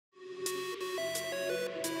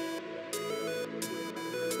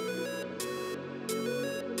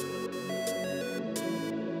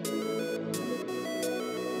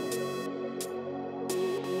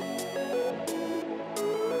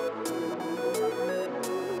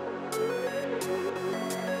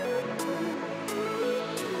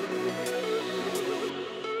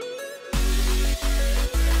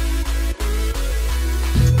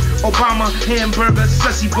Obama, hamburger,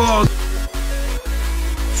 sussy balls.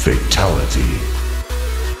 Fatality.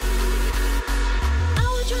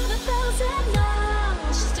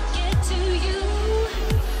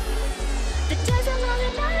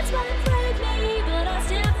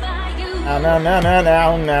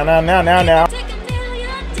 Now.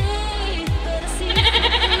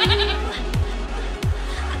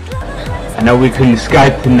 I know we couldn't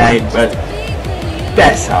Skype tonight, but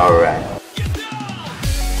that's alright.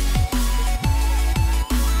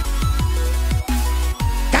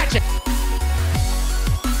 Gotcha.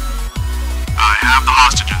 I have the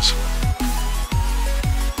hostages.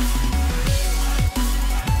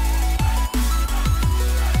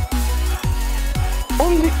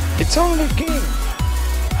 It's only a game.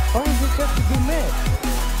 Why do you have to be mad?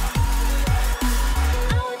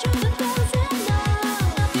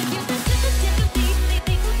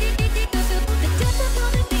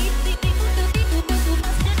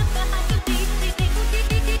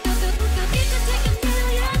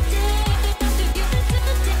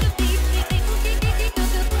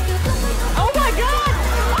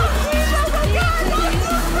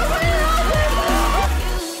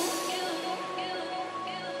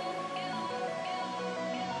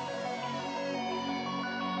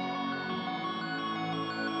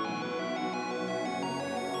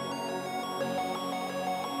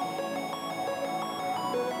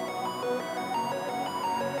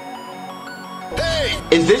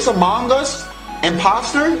 Is this Among Us?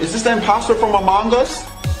 Imposter? Is this the imposter from Among Us?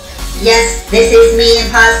 Yes, this is me,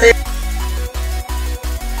 imposter.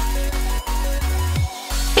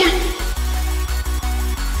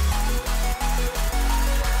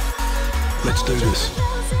 Let's do this.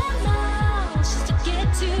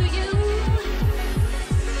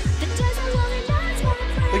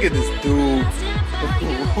 Look at this dude.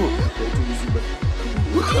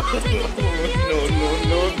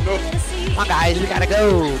 No. Come on, guys, we gotta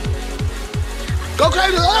go. Go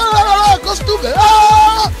crazy! Oh, go stupid!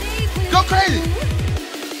 Oh, go crazy!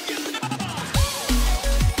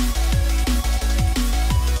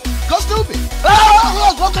 Go stupid!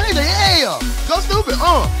 Oh, go crazy! Yeah! Go stupid!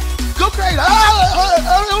 Go crazy!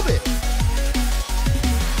 Oh, stupid!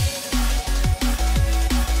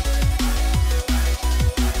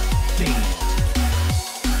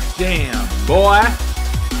 Damn, boy.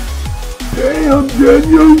 Damn,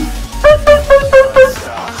 Daniel.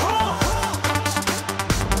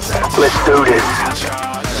 Let's do this.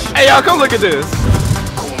 Hey, y'all, come look at this.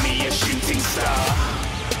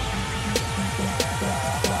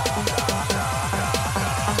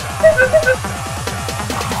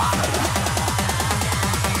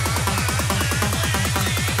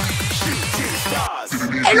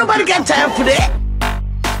 Ain't nobody got time for that.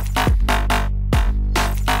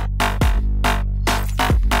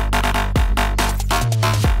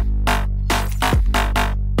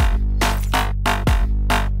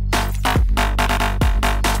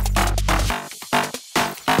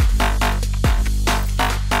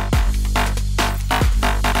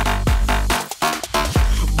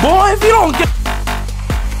 Boy, if you don't get...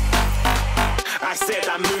 I said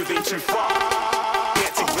I'm moving too far.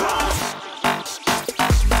 Get to glass.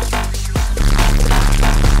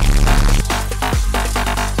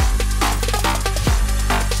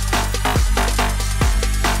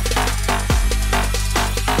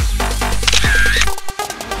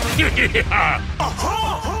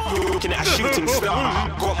 You're looking at a shooting star.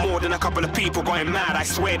 Got more than a couple of people going mad. I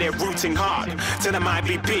swear they're rooting hard. Tell them I'd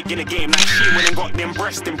be big in the game like she went and got them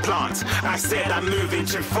breast implants. I said I'm moving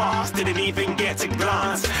too fast, didn't even get to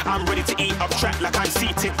glance. I'm ready to eat up track like I'm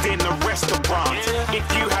seated in a restaurant. If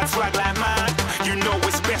you had swag like mine, you know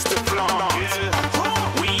it's best to flaunt.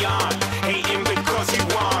 We aren't hating because you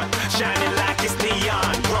aren't shining like it's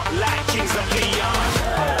neon, rock like kings of Leon.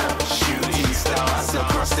 Shooting stars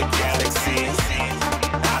across the galaxy.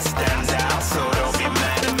 I stand out, so don't be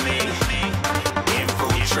mad at me.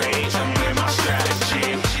 Infiltrate, I'm with my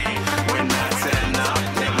strategy. When I turn up,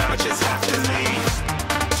 them amateurs have to leave.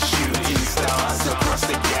 Shooting stars across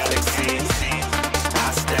the galaxy.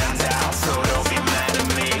 I stand out, so don't be mad at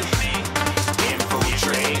me.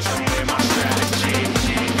 Infiltrate, I'm with my strategy.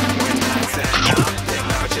 When I turn up, them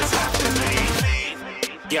amateurs have to leave.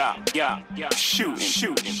 Yeah, shooting.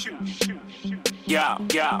 Yeah,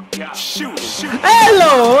 shooting.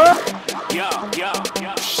 Hello.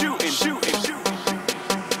 Yeah, shooting.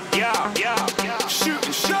 Yeah,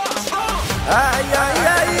 shooting shots. Ay.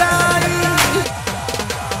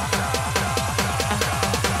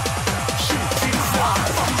 Shooting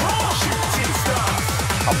stars.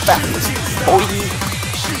 I'm back, boy.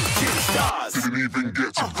 Shooting stars. Didn't even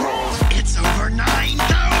get to cross. It's over 9,000.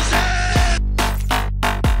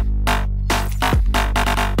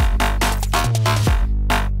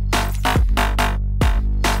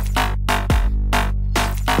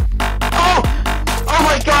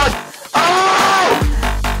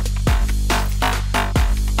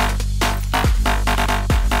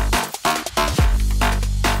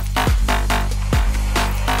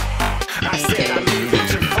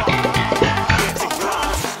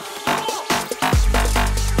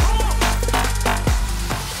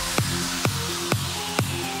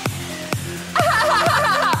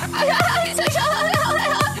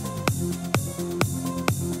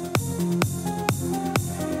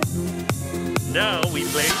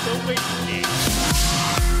 playing so waiting.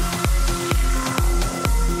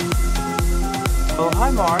 Oh,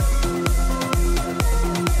 hi, Mark.